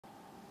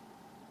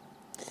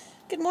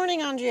Good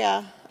morning,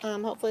 Andrea.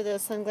 Hopefully the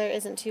sun glare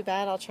isn't too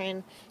bad. I'll try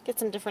and get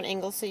some different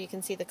angles so you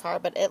can see the car,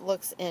 but it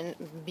looks in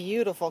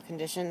beautiful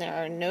condition. There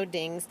are no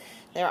dings.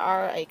 There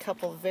are a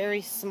couple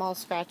very small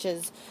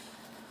scratches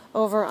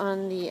over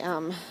on the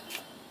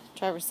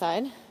driver's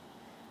side,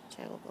 which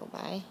I will go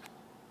by.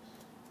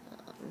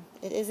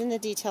 It is in the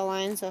detail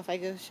line, so if I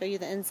go show you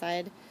the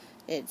inside,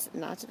 it's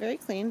not very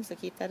clean, so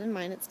keep that in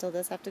mind. It still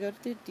does have to go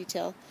through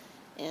detail,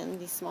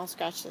 and these small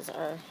scratches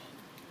are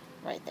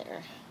right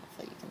there.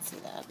 Hopefully you can see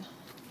that.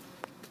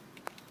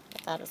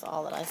 That is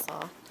all that I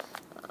saw.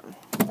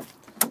 Get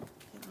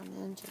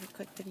on into a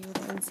quick video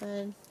of the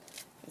inside.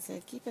 Like I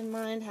said, keep in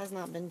mind, has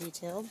not been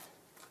detailed.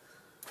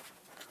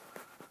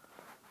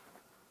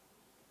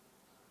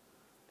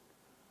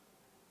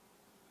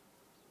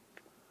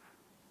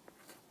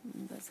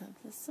 It does have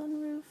the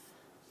sunroof.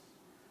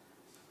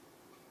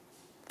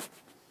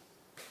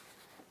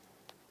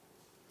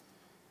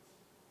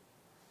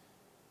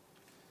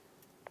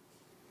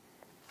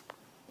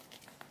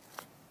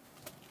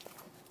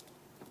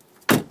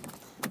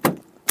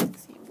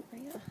 Let's see,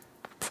 Andrea.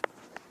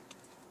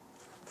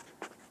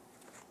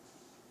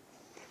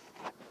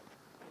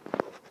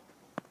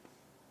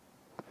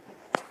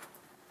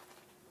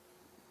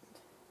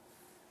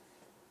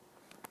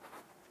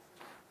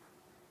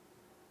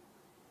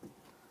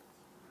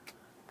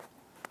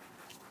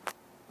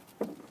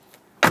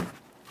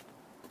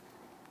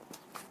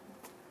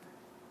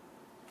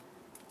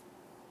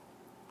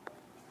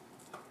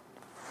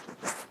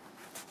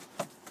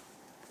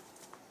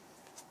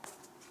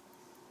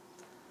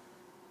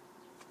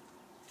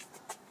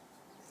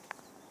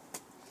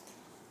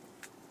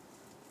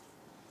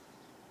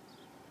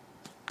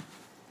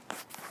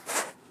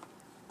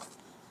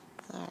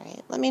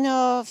 Alright, let me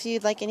know if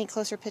you'd like any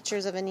closer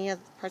pictures of any of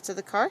the parts of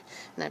the car,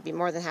 and I'd be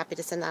more than happy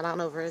to send that on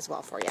over as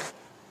well for you.